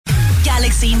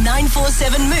Galaxy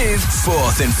 947 Move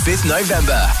 4th and 5th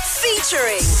November.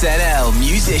 featuring Senel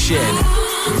Musician.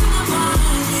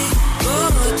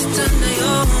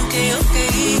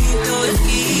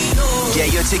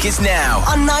 Get your tickets now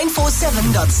on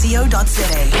 947.co.za.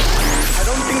 I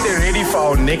don't think they're ready for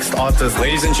our next artist.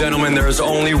 Ladies and gentlemen, there is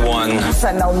only one.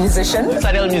 Senel Musician.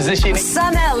 Senel Musician.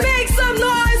 Senel. Make some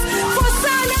noise for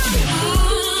Senel.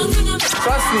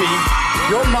 Trust me,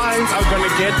 your minds are gonna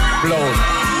get blown.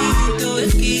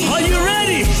 Are you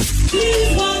ready?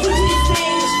 Please welcome to the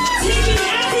stage, taking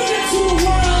Africa to the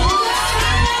world.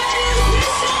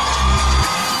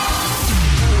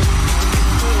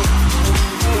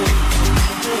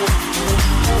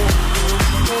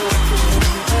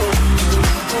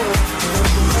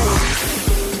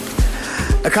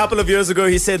 A couple of years ago,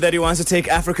 he said that he wants to take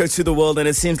Africa to the world, and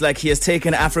it seems like he has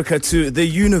taken Africa to the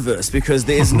universe, because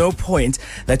there is no point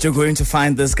that you're going to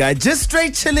find this guy just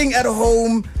straight chilling at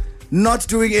home, not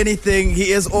doing anything.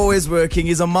 He is always working.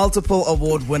 He's a multiple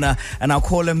award winner, and I'll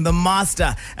call him the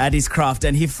master at his craft.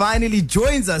 And he finally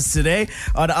joins us today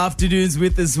on Afternoons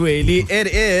with the Zweli. It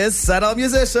is Senel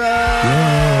Musician.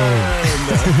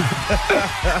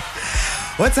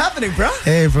 What's happening, bro?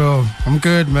 Hey, bro. I'm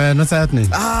good, man. What's happening?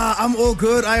 I'm all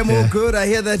good. I am all good. I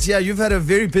hear that, you've had a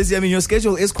very busy, your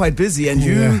schedule is quite busy, and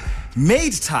you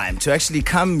made time to actually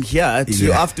come here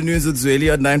to Afternoons with Zweli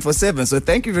at 947. So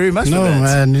thank you very much for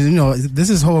that. No, man. This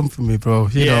is home for me, bro.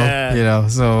 You know,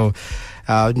 so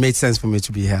it made sense for me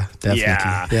to be here.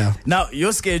 Definitely. Yeah. Now,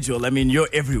 your schedule, you're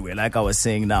everywhere, like I was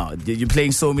saying now. You're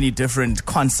playing so many different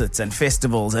concerts and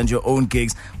festivals and your own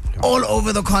gigs all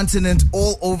over the continent,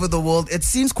 all over the world. It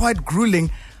seems quite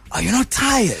grueling. Are you not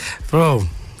tired? Bro,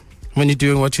 when you're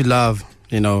doing what you love,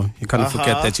 you kind of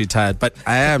forget that you're tired. But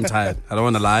I am tired. I don't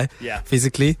want to lie.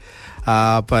 Physically.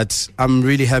 But I'm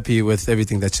really happy with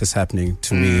everything that's just happening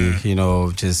to me,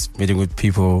 just meeting with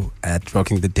people at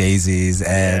Rocking the Daisies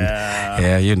and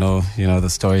the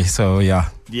story. So yeah.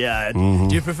 Do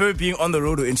you prefer being on the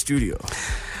road or in studio?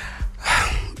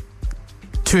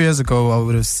 2 years ago, I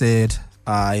would have said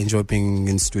I enjoy being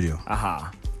in studio.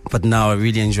 But now I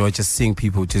really enjoy just seeing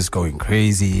people just going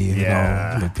crazy,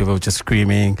 people just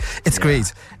screaming. It's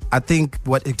great. I think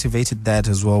what activated that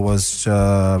as well was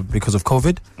because of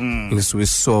COVID, because we were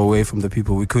so away from the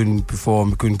people. We couldn't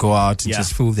perform, we couldn't go out and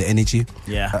just feel the energy.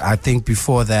 I think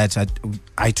before that,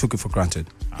 I took it for granted,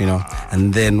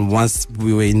 and then once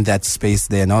we were in that space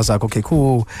there, and I was like, okay,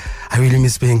 cool. I really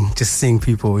miss just seeing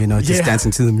people, just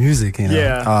dancing to the music,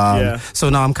 So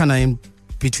now I'm kind of in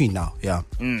between now.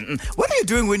 What are you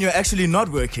doing when you're actually not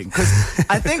working? Because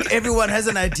I think everyone has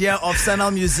an idea of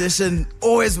Senel Musician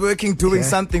always working, doing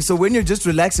something. So when you're just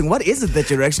relaxing, what is it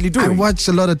that you're actually doing? I watch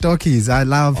a lot of docus. I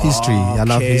love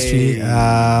history.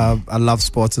 I love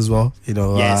sports as well.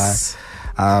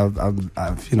 I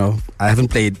haven't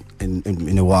played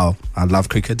in a while. I love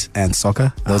cricket and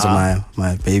soccer. Those are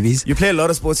my babies. You play a lot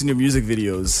of sports in your music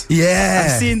videos.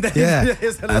 I've seen that.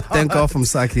 I thank God from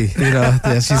Saki.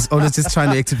 She's always just trying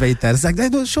to activate that. It's like,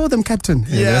 don't show them, Captain.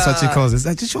 That's what she calls it. It's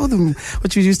like, just show them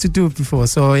what you used to do before.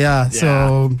 So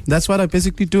so that's what I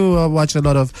basically do. I watch a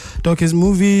lot of docus,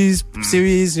 movies,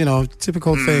 series,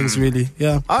 typical things really.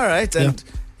 All right. And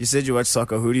you said you watch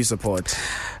soccer. Who do you support?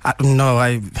 I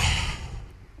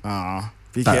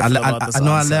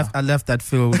left that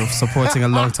field of supporting a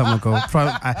long time ago.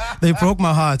 They broke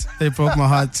my heart.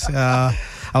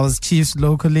 I was Chiefs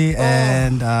locally,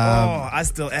 and I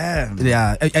still am.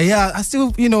 I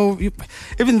still,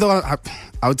 even though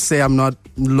I would say I'm not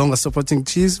no longer supporting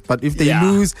Chiefs, but if they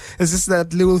lose, it's just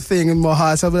that little thing in my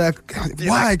heart. So I'll be like,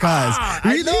 why, guys?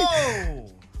 Really? I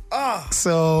know.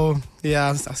 So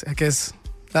I guess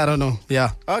I don't know.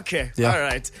 Okay. All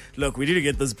right. Look, we need to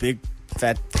get this big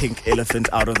fat pink elephant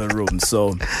out of the room.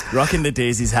 So Rocking the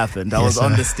Daisies happened. I was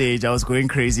on the stage. I was going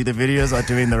crazy. The videos are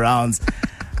doing the rounds.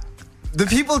 The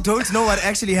people don't know what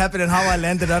actually happened and how I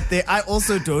landed up there. I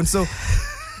also don't. So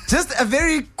just a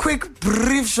very quick,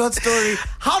 brief, short story.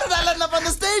 How did I land up on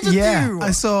the stage with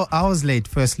you? So I was late,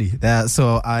 firstly.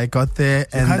 So I got there.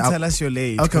 You can't tell us you're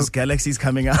late because Galaxy's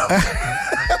coming out.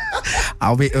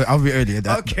 I'll be early.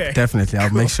 Okay. Definitely.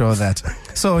 I'll make sure of that.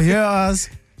 So here I was.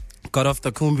 Got off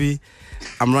the Kumbi.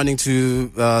 I'm running to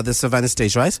the Savannah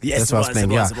stage, right? Yes, that's what I was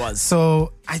playing. It was.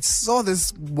 So I saw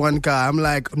this one guy. I'm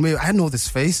like, I know this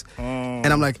face. And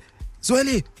I'm like,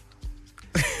 Zweli.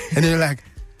 And they're like,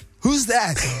 who's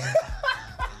that?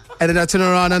 And then I turned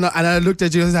around and I looked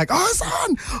at you and I was like, oh,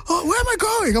 son, where am I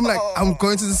going? I'm like, I'm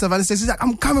going to the Savannah stage. He's like,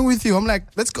 I'm coming with you. I'm like,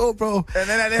 let's go, bro. And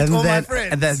then I left all my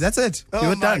friends. And that's it. You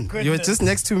were done. Goodness. You were just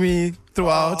next to me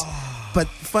throughout. But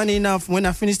funny enough, when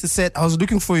I finished the set, I was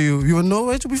looking for you. You were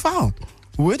nowhere to be found.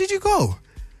 Where did you go?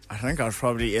 I think I was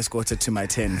probably escorted to my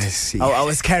tent. I see. I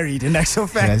was carried, in actual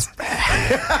fact.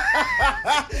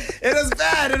 It was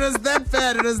bad. It was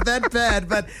that bad.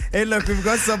 But hey, look, we've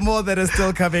got some more that are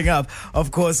still coming up,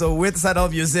 of course, so with Sanal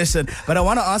Musician. But I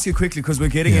want to ask you quickly, because we're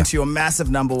getting into your massive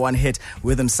 #1 hit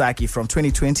with Msaki from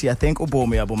 2020, I think,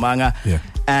 Ubomi Abumanga. Yeah.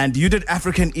 And you did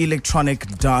African electronic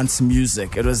dance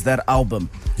music. It was that album.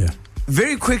 Yeah.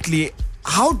 Very quickly,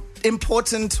 how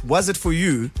important was it for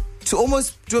you to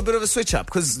almost do a bit of a switch up?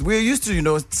 Because we're used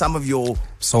to, some of your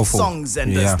Soulful songs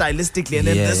and stylistically, and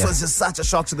then this was just such a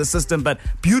shock to the system, but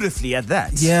beautifully at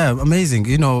that. Yeah, amazing.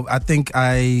 I think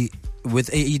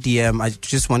with AEDM, I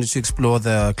just wanted to explore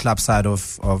the club side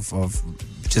of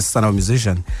just Sanal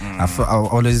Musician. I've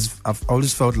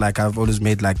always felt like I've always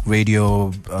made like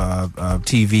radio,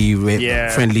 TV,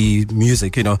 friendly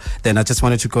music, Then I just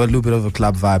wanted to go a little bit of a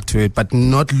club vibe to it, but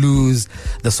not lose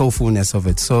the soulfulness of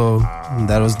it. So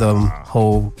that was the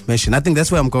whole mission. I think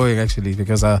that's where I'm going actually,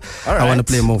 because I want to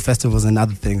play more festivals and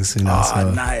other things, so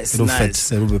nice.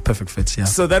 It'll be a perfect fit, yeah.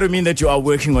 So that would mean that you are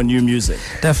working on new music?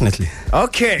 Definitely.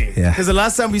 Okay. Yeah. Because the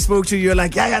last time we spoke to you, you're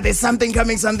like, there's something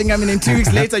coming. And 2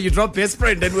 weeks later, you dropped Best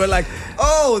Friend, and we're like,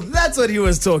 oh, that's what he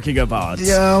was talking about.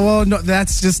 Yeah, well, no,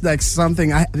 that's just like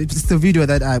something. It's just a video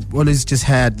that I always just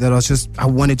had that I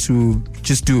wanted to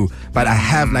just do, but I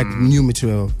have like new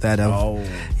material that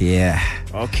yeah.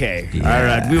 Okay. Yeah. All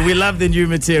right. We love the new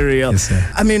material. Yes,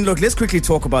 sir. I mean, look, let's quickly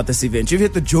talk about this event. You've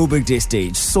hit the Joburg Day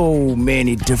stage so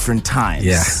many different times.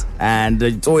 Yeah. And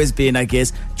it's always been, I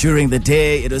guess, during the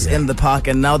day, it was in the park,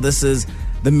 and now this is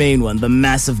the main one, the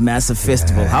massive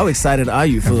festival. How excited are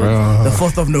you for the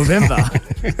 4th of November?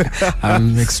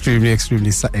 I'm extremely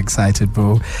excited,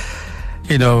 bro.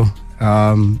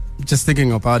 Just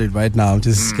thinking about it right now,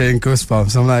 just getting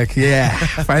goosebumps. I'm like,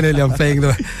 finally I'm playing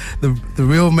the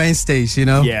real main stage,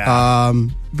 Yeah.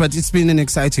 But it's been an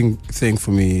exciting thing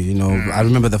for me, I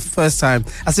remember the first time,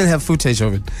 I still have footage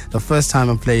of it, the first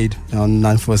time I played on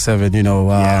 947,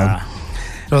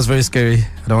 It was very scary.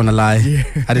 I don't want to lie. Yeah.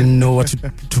 I didn't know what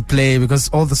to play because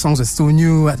all the songs were so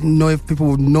new. I didn't know if people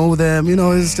would know them.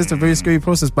 It's just a very scary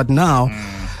process. But now,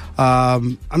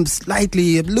 I'm a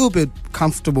little bit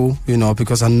comfortable,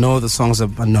 because I know the songs are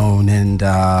known, and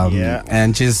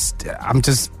I'm just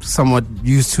somewhat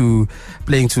used to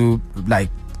playing to like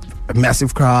a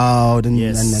massive crowd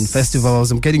and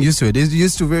festivals. I'm getting used to it. It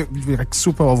used to be like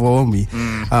super overwhelm me.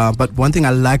 But one thing I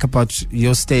like about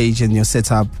your stage and your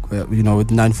setup, with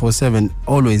 947,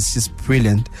 always just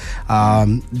brilliant.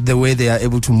 The way they are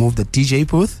able to move the DJ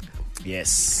booth.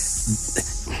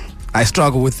 Yes. I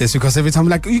struggle with this because every time I'm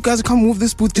like, you guys can't move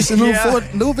this booth just a little forward,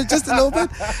 just a little bit.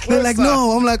 They're like,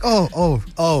 no. I'm like, oh.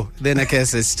 Then I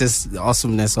guess it's just the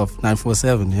awesomeness of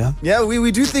 947, yeah? Yeah,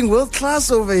 we do think world class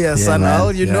over here,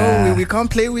 Sanal. We can't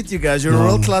play with you guys. You're a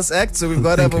world class act, so we've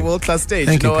got to have a world class stage.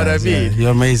 You know what I mean? Yeah,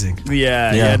 you're amazing.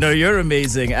 Yeah, no, you're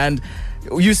amazing. And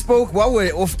you spoke while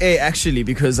we're off air, actually,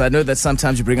 because I know that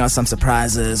sometimes you bring out some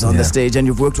surprises on the stage, and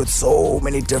you've worked with so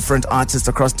many different artists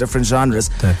across different genres.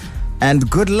 And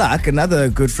good luck, another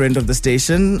good friend of the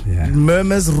station,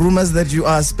 murmurs, rumors that you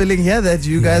are spilling here, that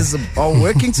you guys are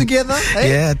working together. Hey?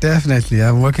 Yeah, definitely.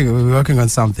 We're working on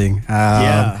something.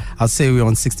 I'll say we're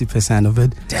on 60% of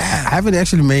it. Damn. I haven't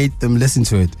actually made them listen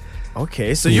to it.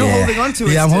 Okay, so you're holding on to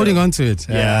it. Yeah, I'm holding on to it.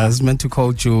 I was meant to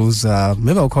call Jules.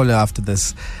 Maybe I'll call her after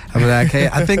this. I'm like, hey,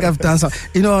 I think I've done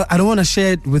something. I don't want to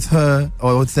share it with her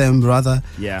or with them, rather.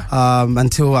 Yeah.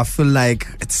 Until I feel like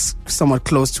it's somewhat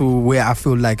close to where I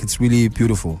feel like it's really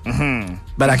beautiful.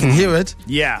 But I can hear it.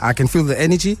 Yeah. I can feel the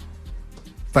energy.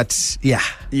 But yeah.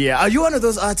 Yeah. Are you one of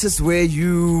those artists where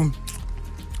you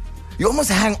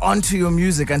almost hang on to your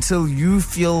music until you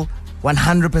feel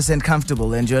 100%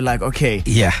 comfortable and you're like, okay,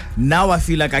 now I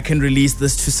feel like I can release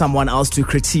this to someone else to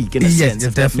critique in a sense,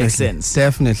 if that makes sense?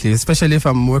 Definitely, especially if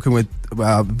I'm working with,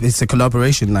 it's a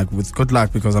collaboration like with Good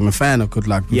Luck, because I'm a fan of Good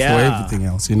Luck before everything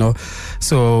else,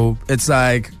 So it's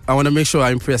like, I want to make sure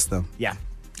I impress them. Yeah.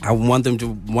 I want them to,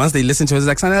 once they listen to it, it's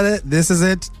like, Sana, this is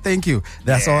it. Thank you.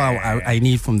 That's all I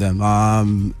need from them. So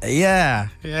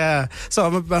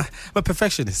I'm a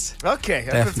perfectionist. Okay,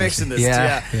 definitely. A perfectionist.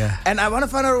 Yeah. And I want to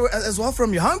find out as well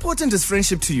from you, how important is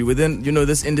friendship to you within,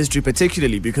 this industry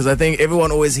particularly? Because I think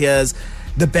everyone always hears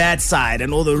the bad side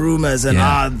and all the rumors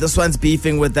and this one's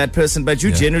beefing with that person, but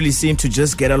you generally seem to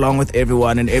just get along with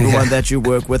everyone and everyone that you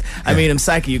work with. I mean,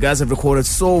 Msaki, you guys have recorded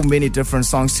so many different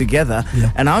songs together,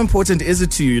 and how important is it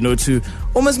to you, to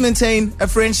almost maintain a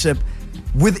friendship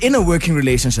within a working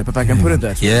relationship, if I can put it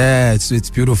that way? Yeah, it's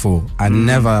beautiful. I've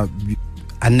never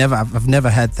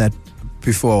had that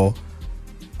before,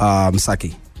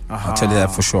 Msaki. I'll tell you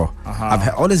that for sure.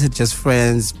 I've always had just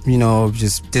friends,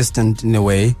 just distant in a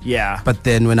way. Yeah. But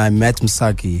then when I met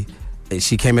Msaki,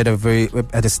 she came at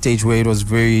a stage where it was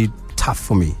very tough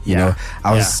for me. You know,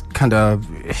 I was kind of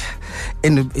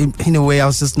in a way. I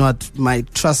was just not I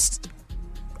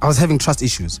was having trust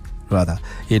issues. Rather,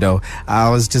 I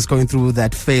was just going through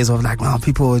that phase of like, wow,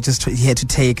 people are just here to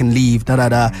take and leave,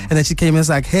 And then she came and was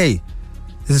like, hey,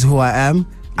 this is who I am.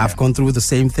 I've gone through the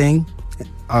same thing.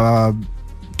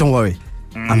 Don't worry,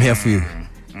 I'm here for you.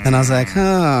 And I was like,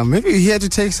 maybe you're here to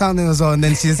take something or so. And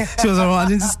then she was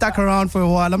around and just stuck around for a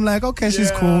while. I'm like, okay, she's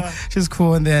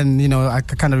cool. And then, I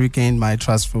kind of regained my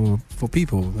trust for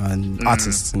people and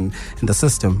artists and in the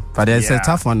system. But it's a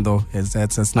tough one, though. It's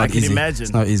not easy. I can imagine.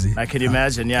 It's not easy. I can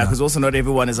imagine, because also not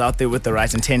everyone is out there with the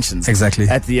right intentions. Exactly.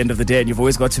 At the end of the day. And you've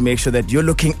always got to make sure that you're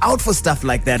looking out for stuff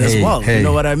like that as well. You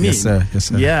know what I mean? Yes, sir.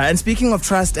 Yeah, and speaking of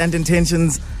trust and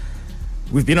intentions,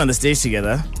 we've been on the stage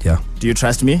together. Yeah. Do you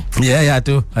trust me? Yeah,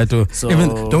 I do. So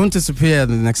even don't disappear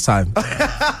the next time.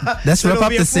 Let's wrap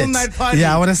up the set.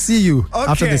 Yeah, I want to see you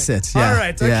after the set. Yeah. All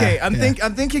right. Okay. I'm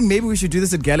thinking maybe we should do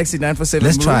this at Galaxy 947.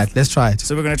 Let's try it.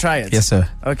 So we're gonna try it. Yes, sir.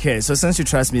 Okay. So since you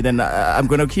trust me, then I'm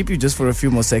gonna keep you just for a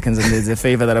few more seconds, and there's a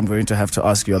favor that I'm going to have to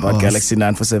ask you about Galaxy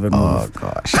 947. Oh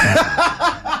gosh.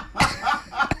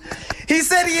 He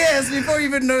said yes before he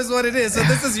even knows what it is. So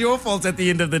this is your fault at the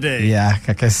end of the day. Yeah,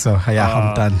 I guess so. Yeah,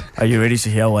 I'm done. Are you ready to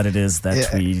hear what it is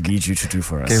that we need you to do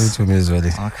for us? Give it to me as well.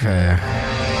 Okay.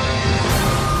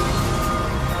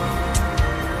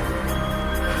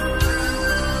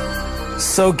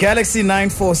 So Galaxy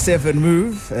 947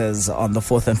 Move is on the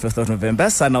 4th and 5th of November.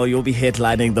 Sanal, you'll be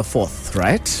headlining the 4th,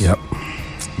 right? Yep.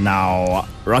 Now,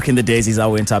 Rocking the Daisies, I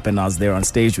went up and I was there on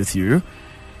stage with you.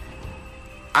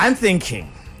 I'm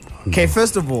thinking... Okay,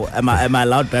 first of all, am I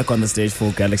allowed back on the stage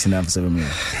for Galaxy 947 Move?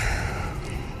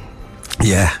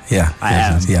 Yeah. I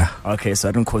am? Yeah. Okay, so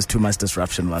I don't cause too much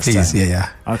disruption last Please, time.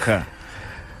 yeah. Okay.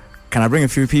 Can I bring a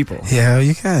few people? Yeah,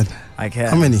 you can. I can.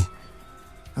 How many?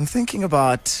 I'm thinking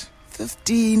about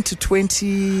 15 to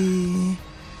 20...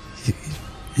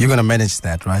 You're going to manage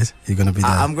that, right? You're going to be there.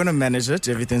 I'm going to manage it.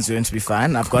 Everything's going to be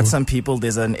fine. I've got some people.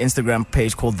 There's an Instagram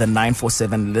page called the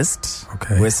 947 List,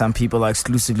 where some people are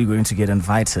exclusively going to get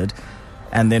invited.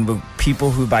 And then with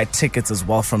people who buy tickets as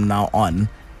well from now on,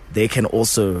 they can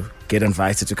also get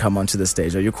invited to come onto the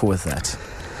stage. Are you cool with that?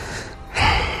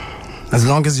 As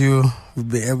long as you will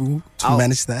be able to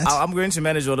manage that. I'm going to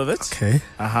manage all of it. Okay.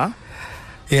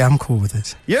 Yeah, I'm cool with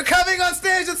it. You're coming on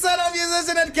stage with Sanal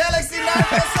Musician at Galaxy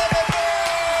 947.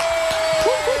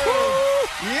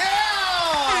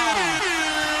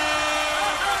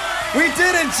 We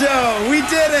did it, Joe. We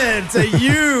did it.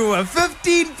 You,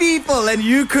 15 people, and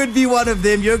you could be one of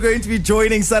them. You're going to be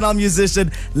joining Sanal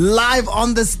Musician live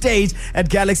on the stage at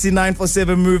Galaxy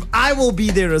 947 Move. I will be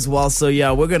there as well. So,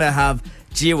 we're going to have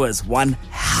one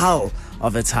hell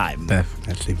of a time.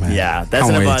 Definitely, man. Yeah, that's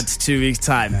in about 2 weeks'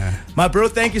 time. Yeah. My bro,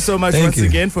 thank you so much once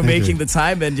again for making the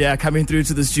time and coming through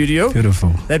to the studio. Beautiful.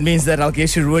 That means that I'll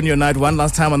get you to ruin your night one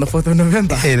last time on the 4th of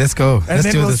November. Hey, let's go. And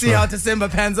then we'll see how December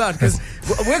pans out, because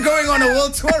we're going on a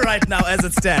world tour right now as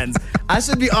it stands. I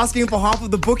should be asking for half of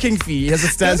the booking fee as it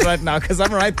stands right now, because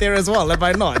I'm right there as well, am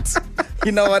I not?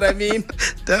 You know what I mean?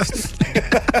 Definitely.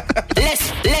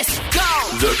 Let's go!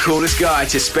 The coolest guy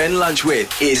to spend lunch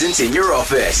with isn't in your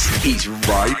office. He's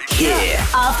right here.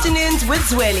 Afternoons with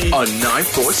Zweli on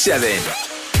 947.